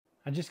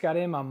I just got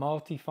in my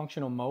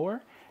multifunctional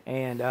mower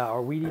and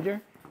our weed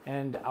eater,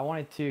 and I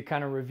wanted to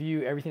kind of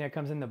review everything that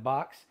comes in the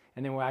box,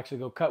 and then we'll actually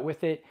go cut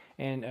with it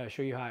and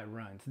show you how it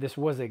runs. This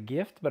was a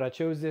gift, but I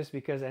chose this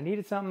because I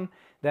needed something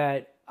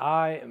that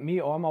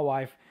me or my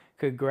wife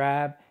could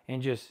grab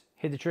and just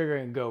hit the trigger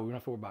and go. We don't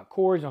have to worry about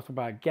cords, you don't have to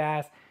worry about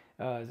gas.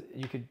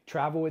 You could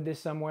travel with this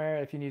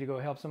somewhere if you need to go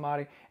help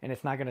somebody, and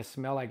it's not going to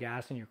smell like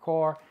gas in your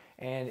car.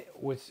 And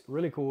what's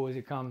really cool is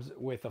it comes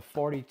with a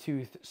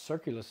 40-tooth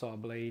circular saw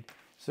blade.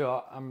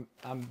 So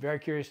I'm very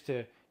curious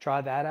to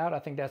try that out. I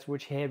think that's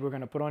which head we're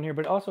going to put on here,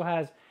 but it also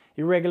has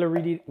your regular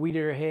weed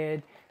eater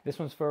head. This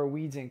one's for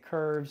weeds and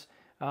curves.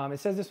 It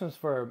says this one's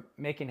for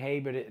making hay,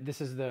 but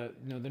this is the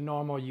the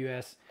normal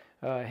US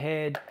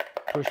head.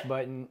 Push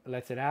button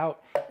lets it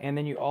out, and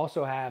then you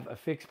also have a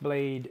fixed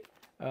blade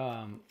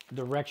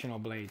directional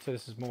blade. So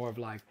this is more of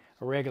like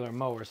a regular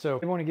mower. So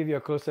I want to give you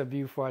a close-up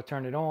view before I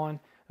turn it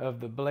on of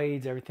the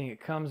blades, everything it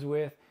comes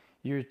with.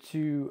 Your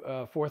two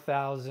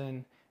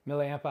 4,000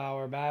 milliamp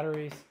hour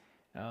batteries.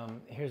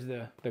 Here's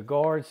the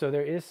guard. So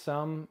there is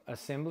some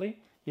assembly.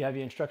 You have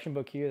your instruction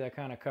book here that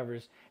kind of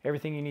covers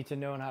everything you need to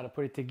know and how to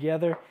put it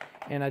together.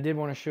 And I did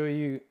want to show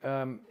you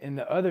in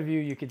the other view,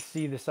 you could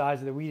see the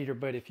size of the weed eater,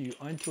 but if you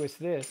untwist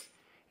this,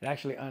 it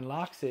actually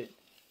unlocks it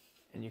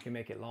and you can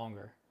make it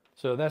longer.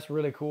 So that's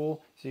really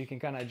cool. So you can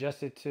kind of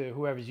adjust it to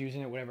whoever's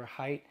using it, whatever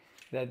height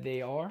that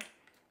they are.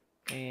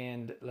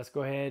 And let's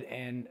go ahead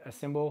and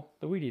assemble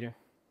the weed eater.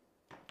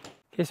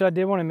 Okay, so I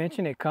did want to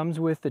mention it comes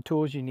with the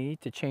tools you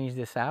need to change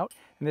this out.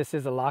 And this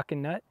is a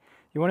locking nut.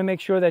 You want to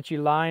make sure that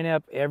you line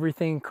up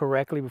everything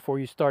correctly before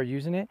you start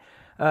using it.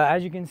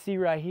 As you can see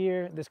right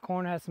here, this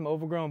corner has some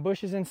overgrown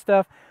bushes and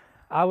stuff.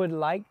 I would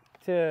like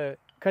to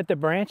cut the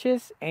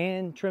branches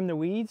and trim the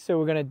weeds, so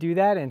we're going to do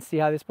that and see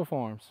how this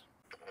performs.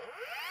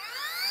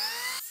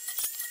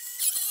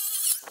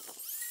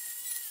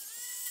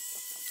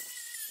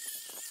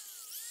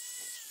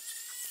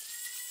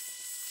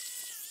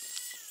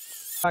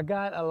 I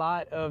got a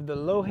lot of the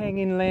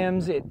low-hanging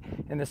limbs,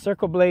 and the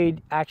circle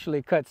blade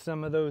actually cuts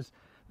some of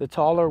the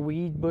taller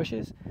weed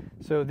bushes.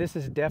 So this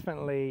is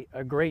definitely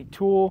a great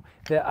tool.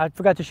 I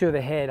forgot to show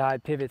the head how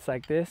it pivots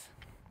like this.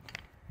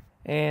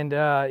 And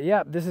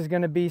yeah, this is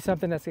going to be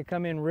something that's going to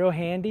come in real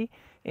handy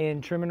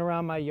in trimming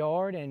around my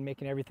yard and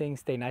making everything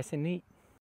stay nice and neat.